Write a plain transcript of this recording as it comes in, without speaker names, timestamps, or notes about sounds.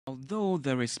Although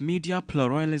there is media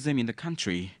pluralism in the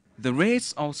country, there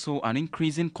is also an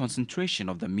increasing concentration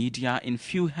of the media in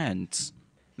few hands.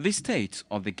 The state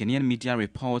of the Ghanaian media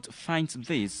report finds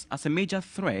this as a major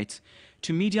threat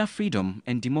to media freedom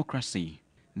and democracy.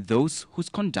 Those whose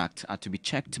conduct are to be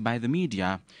checked by the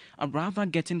media are rather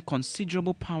getting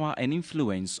considerable power and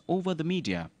influence over the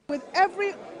media. With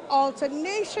every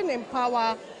alternation in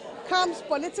power comes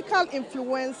political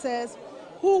influencers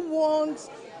who want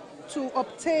to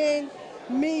obtain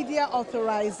media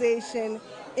authorization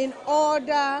in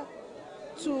order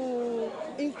to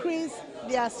increase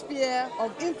their sphere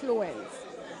of influence.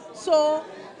 So,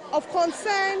 of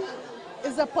concern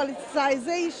is the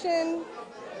politicization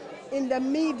in the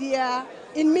media,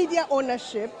 in media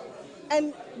ownership,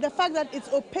 and the fact that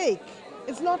it's opaque,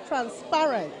 it's not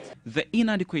transparent. The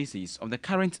inadequacies of the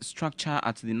current structure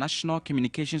at the National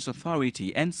Communications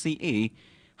Authority, NCA,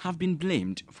 have been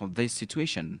blamed for this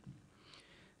situation.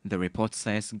 The report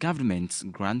says governments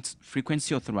grant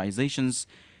frequency authorizations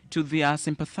to their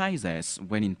sympathizers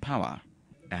when in power,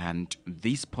 and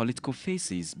these political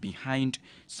faces behind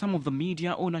some of the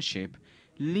media ownership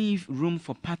leave room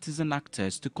for partisan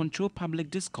actors to control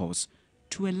public discourse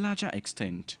to a larger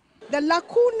extent. The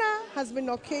lacuna has been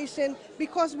occasioned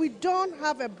because we don't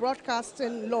have a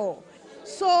broadcasting law.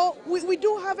 So we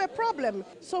do have a problem.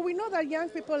 So we know that young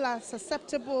people are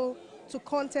susceptible to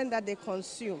content that they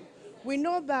consume. We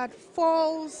know that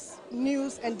false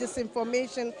news and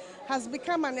disinformation has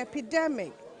become an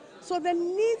epidemic. So there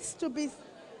needs to be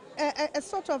a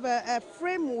sort of a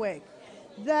framework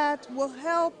that will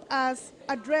help us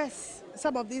address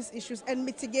some of these issues and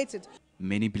mitigate it.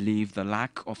 Many believe the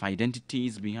lack of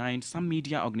identities behind some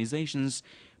media organizations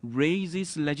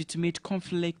raises legitimate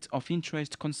conflict of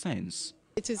interest concerns.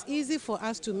 It is easy for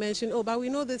us to mention, oh, but we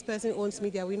know this person owns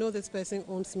media, we know this person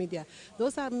owns media.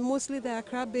 Those are mostly the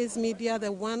Accra-based media,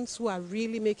 the ones who are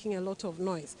really making a lot of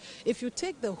noise. If you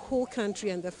take the whole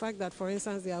country and the fact that, for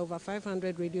instance, there are over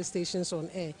 500 radio stations on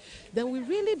air, then we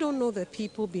really don't know the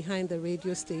people behind the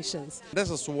radio stations.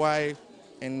 This is why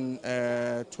in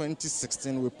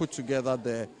 2016 we put together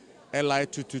the LI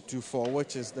 2224,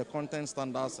 which is the Content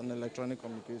Standards and Electronic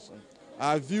Communication.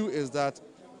 Our view is that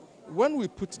when we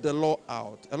put the law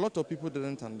out, a lot of people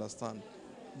didn't understand.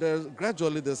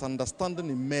 Gradually there's understanding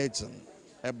emerging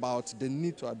about the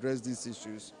need to address these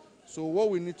issues. So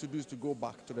what we need to do is to go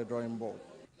back to the drawing board.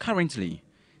 Currently,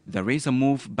 there is a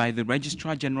move by the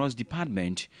Registrar General's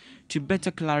Department to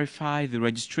better clarify the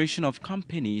registration of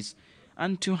companies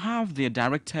and to have their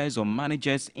directors or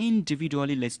managers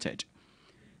individually listed.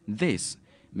 This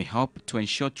may help to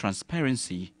ensure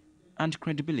transparency and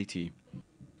credibility.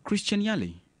 Christian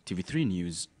Yali, TV3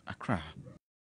 News, Accra.